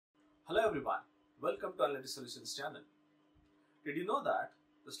Hello everyone, welcome to Analytic Solutions channel. Did you know that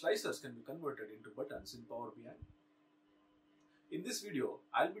the slicers can be converted into buttons in Power BI? In this video,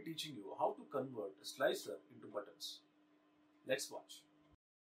 I'll be teaching you how to convert a slicer into buttons. Let's watch.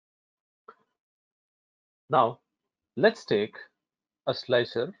 Now, let's take a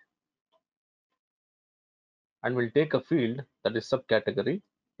slicer and we'll take a field that is subcategory.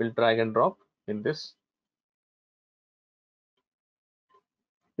 We'll drag and drop in this.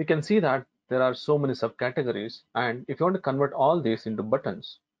 We can see that there are so many subcategories, and if you want to convert all these into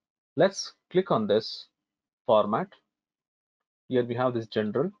buttons, let's click on this format. Here we have this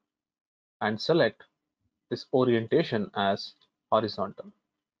general and select this orientation as horizontal.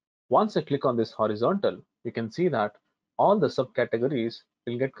 Once I click on this horizontal, we can see that all the subcategories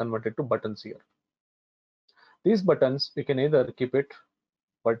will get converted to buttons here. These buttons, we can either keep it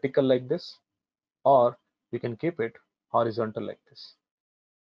vertical like this, or we can keep it horizontal like this.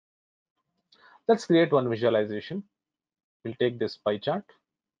 Let's create one visualization. We'll take this pie chart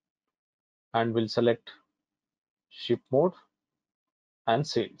and we'll select ship mode and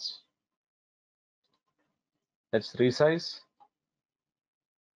sales. Let's resize.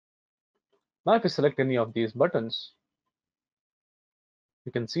 Now if we select any of these buttons,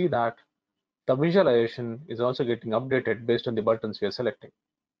 you can see that the visualization is also getting updated based on the buttons we are selecting.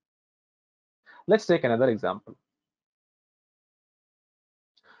 Let's take another example.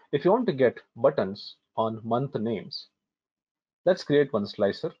 If you want to get buttons on month names, let's create one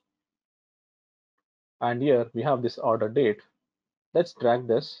slicer. And here we have this order date. Let's drag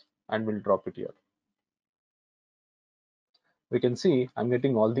this and we'll drop it here. We can see I'm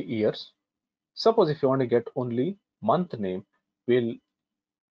getting all the years. Suppose if you want to get only month name, we'll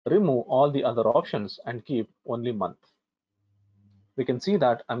remove all the other options and keep only month. We can see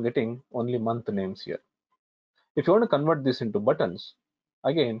that I'm getting only month names here. If you want to convert this into buttons,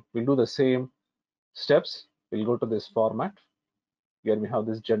 again, we'll do the same steps. We'll go to this format. Here we have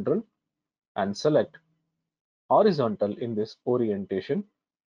this general and select horizontal in this orientation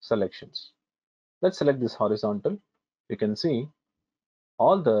selections. Let's select this horizontal. You can see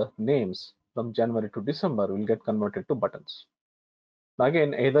all the names from January to December will get converted to buttons. Now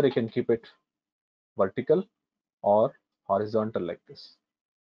again, either you can keep it vertical or horizontal like this.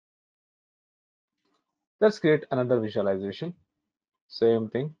 Let's create another visualization. Same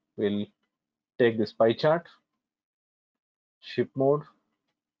thing. We'll take this pie chart, ship mode,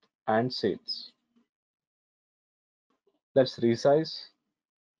 and sales. Let's resize.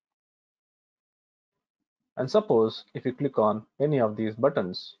 And suppose if you click on any of these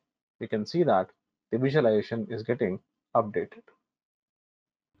buttons, you can see that the visualization is getting updated.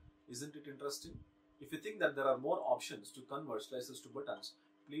 Isn't it interesting? If you think that there are more options to convert slicers to buttons,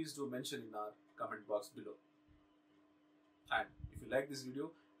 please do mention in our comment box below. And if you like this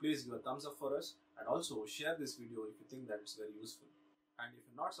video, please give a thumbs up for us and also share this video if you think that it's very useful. And if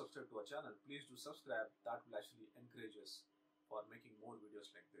you're not subscribed to our channel, please do subscribe. That will actually encourage us for making more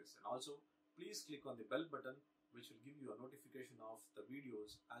videos like this. And also, please click on the bell button, which will give you a notification of the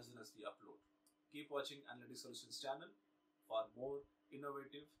videos as soon as we upload. Keep watching Analytic Solutions channel for more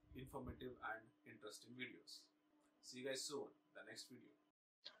innovative, informative and interesting videos. See you guys soon in the next video.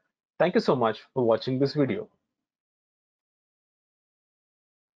 Thank you so much for watching this video.